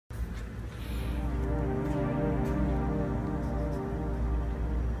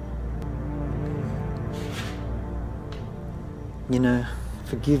You know,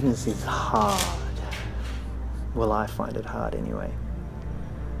 forgiveness is hard. Well, I find it hard anyway.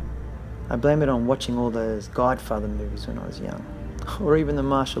 I blame it on watching all those Godfather movies when I was young. Or even the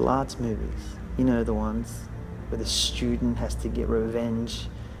martial arts movies. You know, the ones where the student has to get revenge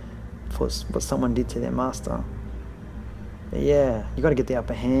for what someone did to their master. But yeah, you got to get the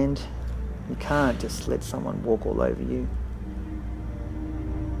upper hand. You can't just let someone walk all over you.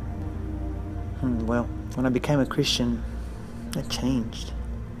 Well, when I became a Christian, it changed.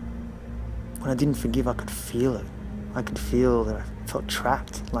 When I didn't forgive, I could feel it. I could feel that I felt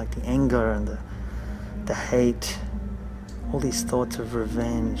trapped, like the anger and the hate. All these thoughts of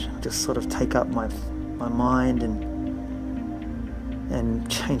revenge just sort of take up my mind and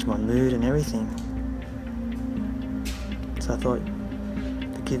change my mood and everything. So I thought,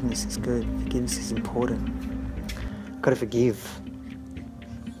 forgiveness is good. Forgiveness is important. I've got to forgive.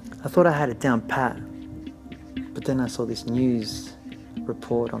 I thought I had it down pat, but then I saw this news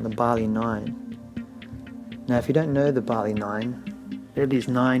report on the Bali 9. Now, if you don't know the Bali 9, there are these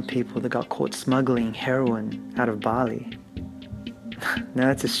 9 people that got caught smuggling heroin out of Bali. Now,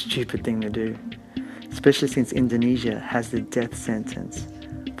 that's a stupid thing to do, especially since Indonesia has the death sentence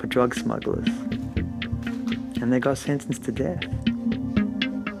for drug smugglers. And they got sentenced to death.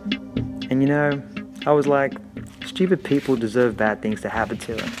 And you know, I was like, stupid people deserve bad things to happen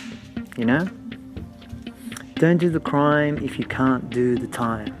to them, you know? Don't do the crime if you can't do the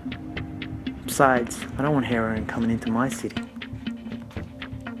time. Besides, I don't want heroin coming into my city.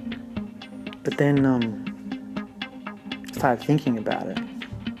 But then, I started thinking about it.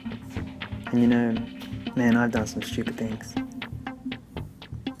 And you know, man, I've done some stupid things.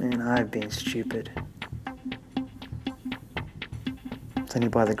 Man, I've been stupid. It's only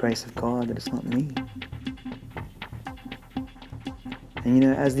by the grace of God that it's not me. And you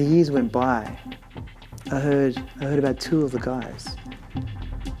know, as the years went by, I heard about 2 of the guys.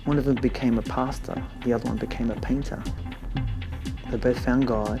 One of them became a pastor, the other one became a painter. They both found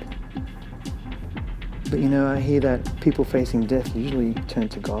God. But you know, I hear that people facing death usually turn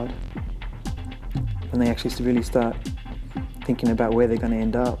to God when they actually really start thinking about where they're going to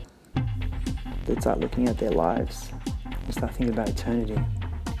end up. They start looking at their lives and start thinking about eternity.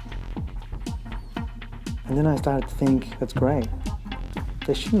 And then I started to think, that's great.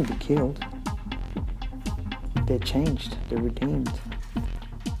 They shouldn't be killed. They're changed, they're redeemed.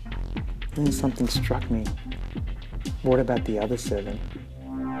 And then something struck me. What about the other 7?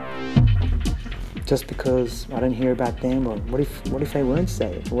 Just because I don't hear about them, or what if they weren't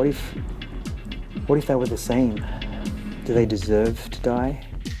saved? What if they were the same? Do they deserve to die?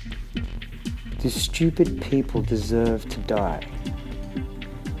 Do stupid people deserve to die?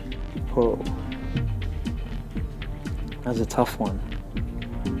 Whoa. That was a tough one.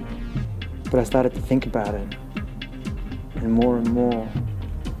 But I started to think about it. And more,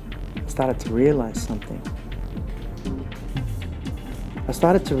 I started to realize something. I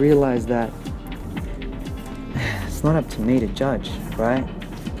started to realize that it's not up to me to judge, right?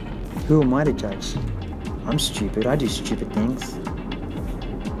 Who am I to judge? I'm stupid, I do stupid things.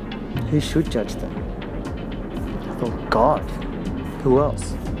 Who should judge them? I thought, God. Who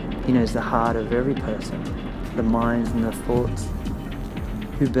else? He knows the heart of every person, the minds and the thoughts.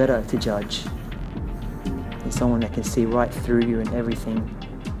 Who better to judge than someone that can see right through you and everything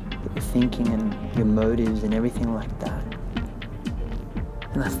that you're thinking and your motives and everything like that?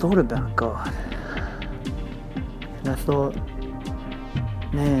 And I thought about God. And I thought,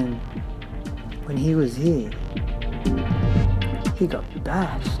 man, when he was here, he got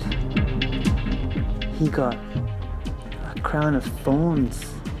bashed. He got a crown of thorns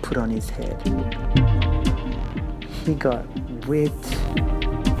put on his head. He got whipped.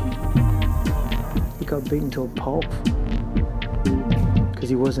 He got beaten to a pulp because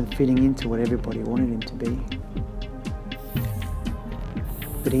he wasn't fitting into what everybody wanted him to be.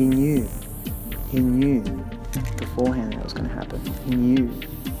 But he knew beforehand that was going to happen. He knew.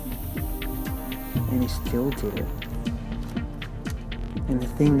 And he still did it. And the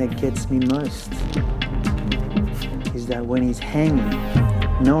thing that gets me most is that when he's hanging,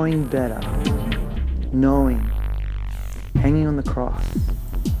 knowing better, hanging on the cross,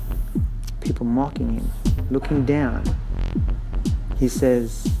 people mocking him, looking down, he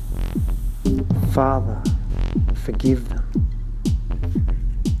says, Father, forgive them.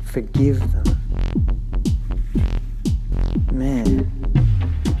 Forgive them. Man,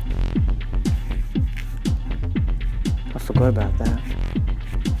 I forgot about that.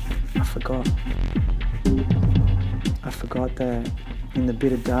 I forgot that in the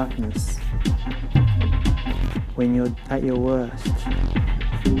bitter darkness, when you're at your worst,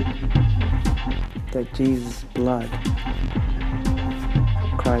 that Jesus' blood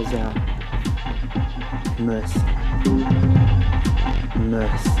cries out, mercy,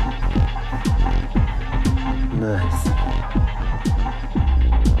 mercy, mercy.